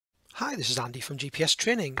Hi, this is Andy from GPS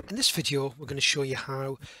Training. In this video we're going to show you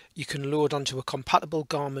how you can load onto a compatible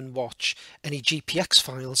Garmin watch any GPX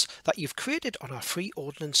files that you've created on our free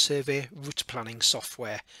Ordnance Survey route planning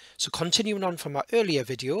software. So continuing on from our earlier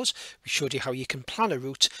videos, we showed you how you can plan a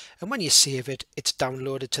route, and when you save it, it's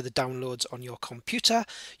downloaded to the downloads on your computer.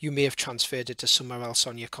 You may have transferred it to somewhere else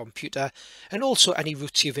on your computer, and also any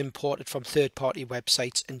routes you've imported from third-party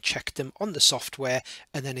websites and checked them on the software,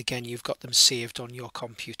 and then again you've got them saved on your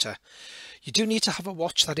computer. You do need to have a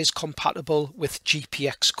watch that is compatible with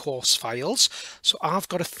GPX course files. So I've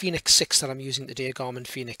got a Phoenix 6 that I'm using today, a Garmin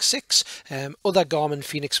Phoenix 6. Other Garmin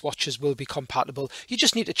Phoenix watches will be compatible. You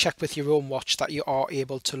just need to check with your own watch that you are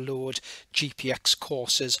able to load GPX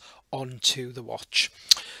courses onto the watch.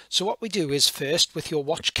 So what we do is, first, with your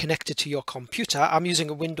watch connected to your computer, I'm using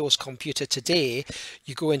a Windows computer today,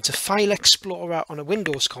 you go into File Explorer on a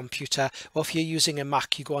Windows computer, or if you're using a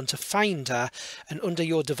Mac, you go onto Finder, and under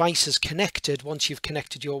your devices connected, once you've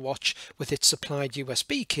connected your watch with its supplied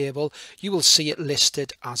USB cable, you will see it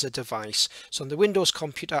listed as a device. So on the Windows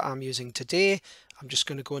computer I'm using today, I'm just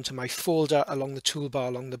going to go into my folder along the toolbar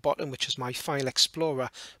along the bottom, which is my File Explorer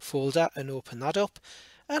folder, and open that up.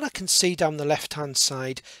 And I can see down the left hand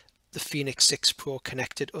side the Phoenix 6 Pro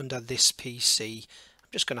connected under this PC. I'm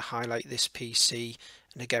just going to highlight this PC,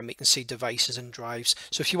 and again we can see devices and drives.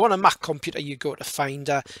 So if you want a Mac computer, you go to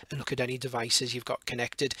Finder and look at any devices you've got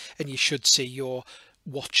connected, and you should see your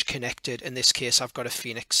watch connected. In this case I've got a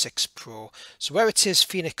Phoenix 6 Pro. So where it says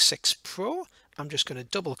Phoenix 6 Pro, I'm just going to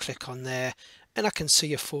double click on there, and I can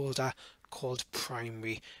see a folder called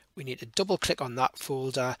Primary. We need to double click on that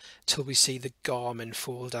folder till we see the Garmin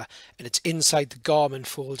folder, and it's inside the Garmin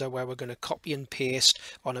folder where we're going to copy and paste.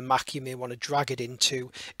 On a Mac you may want to drag it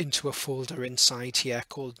into a folder inside here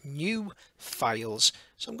called New Files.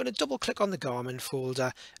 So I'm going to double click on the Garmin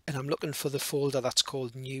folder, and I'm looking for the folder that's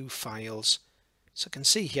called New Files. So I can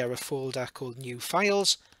see here a folder called New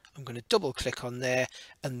Files. I'm going to double click on there,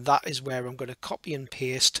 and that is where I'm going to copy and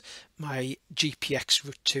paste my GPX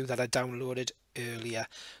Route 2 that I downloaded earlier.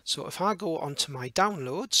 So if I go onto my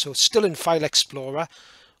downloads, so still in File Explorer,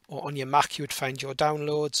 or on your Mac you would find your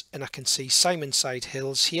downloads, and I can see Simonside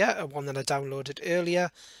Hills here, a one that I downloaded earlier.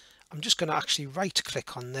 I'm just going to actually right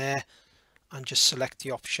click on there and just select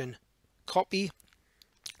the option copy,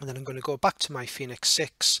 and then I'm going to go back to my Phoenix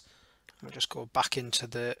 6. I'll just go back into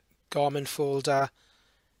the Garmin folder,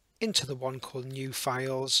 into the one called New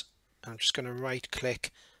Files. I'm just going to right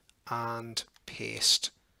click and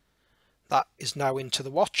paste. That is now into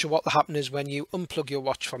the watch. So what will happen is when you unplug your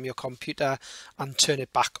watch from your computer and turn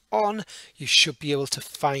it back on, you should be able to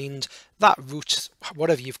find that route,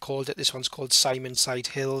 whatever you've called it. This one's called Simonside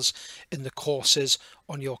Hills, in the courses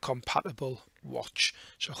on your compatible watch.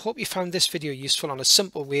 So I hope you found this video useful on a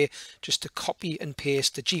simple way just to copy and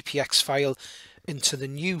paste the GPX file into the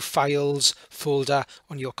New Files folder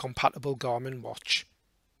on your compatible Garmin watch.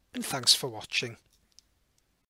 And thanks for watching.